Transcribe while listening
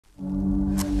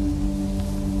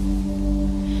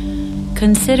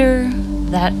Consider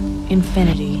that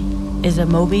infinity is a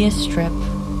Mobius strip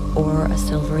or a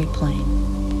silvery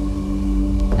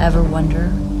plane. Ever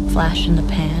wonder, flash in the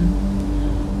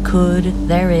pan, could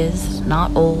there is,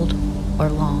 not old or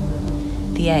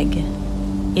long, the egg,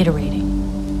 iterating.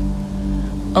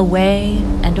 Away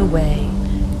and away,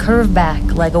 curve back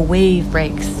like a wave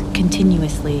breaks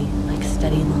continuously like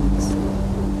steady lungs.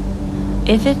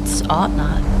 If it's ought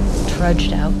not,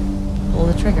 trudged out, pull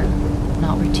the trigger,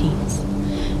 not routines,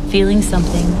 feeling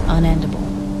something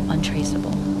unendable,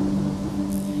 untraceable.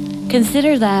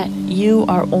 Consider that you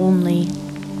are only.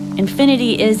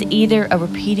 Infinity is either a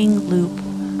repeating loop,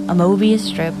 a Mobius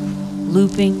strip,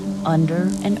 looping under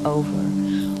and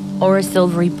over, or a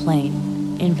silvery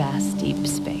plane in vast deep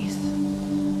space.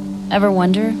 Ever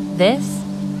wonder, this,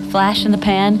 flash in the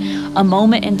pan, a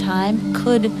moment in time,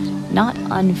 could not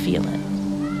unfeel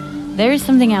it. There is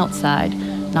something outside,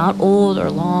 not old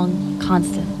or long,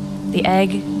 constant. The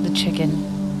egg, the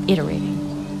chicken,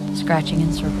 iterating, scratching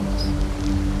in circles.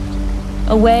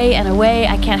 Away and away,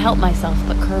 I can't help myself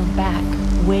but curve back,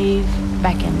 wave,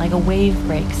 beckon, like a wave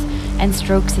breaks and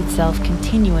strokes itself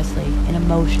continuously in a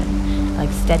motion, like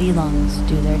steady lungs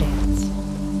do their dance.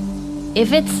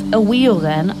 If it's a wheel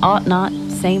then, ought not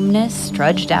sameness,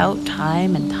 trudged out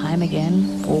time and time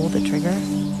again, pull the trigger?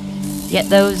 Yet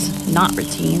those not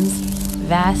routines,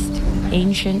 vast,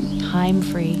 ancient,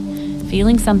 time-free,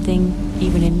 feeling something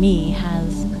even in me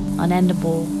has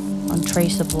unendable,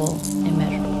 untraceable,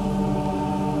 immeasurable.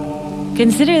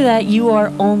 Consider that you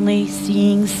are only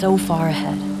seeing so far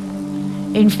ahead.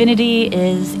 Infinity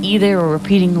is either a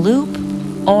repeating loop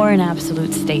or an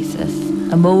absolute stasis,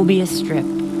 a Mobius strip,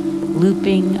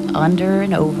 looping under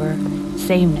and over,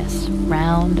 sameness,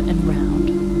 round and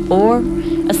round, or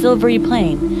a silvery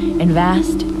plane in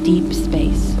vast, deep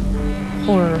space,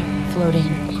 horror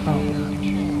floating chrome.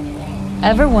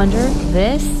 Ever wonder,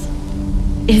 this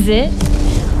is it?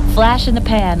 Flash in the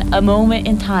pan, a moment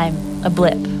in time, a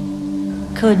blip.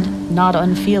 Could not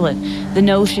unfeel it, the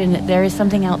notion that there is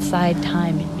something outside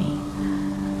time in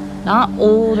me. Not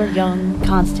old or young,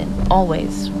 constant,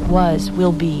 always, was,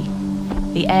 will be.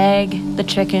 The egg, the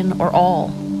chicken, or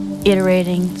all,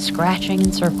 iterating, scratching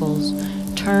in circles,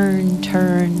 turn,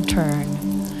 turn, turn.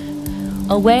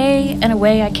 Away and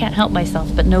away, I can't help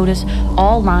myself but notice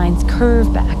all lines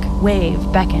curve back,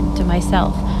 wave, beckon to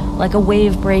myself, like a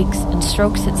wave breaks and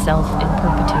strokes itself in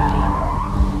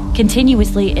perpetuity.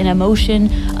 Continuously in a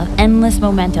motion of endless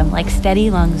momentum, like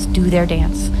steady lungs do their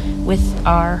dance with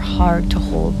our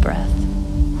hard-to-hold breath.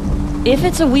 If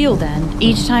it's a wheel then,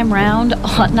 each time round,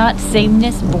 ought not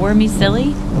sameness bore me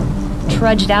silly?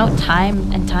 Trudged out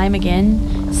time and time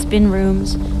again, spin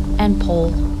rooms, and pull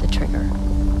the trigger.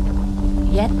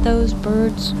 Yet those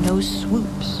birds know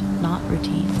swoops, not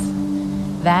routines.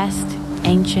 Vast,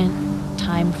 ancient,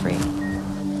 time-free.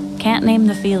 Can't name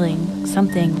the feeling,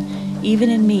 something even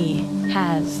in me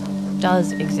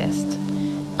does exist.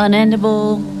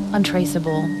 Unendable,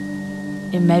 untraceable,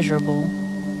 immeasurable,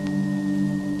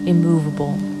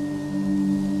 immovable,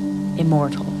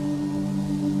 immortal.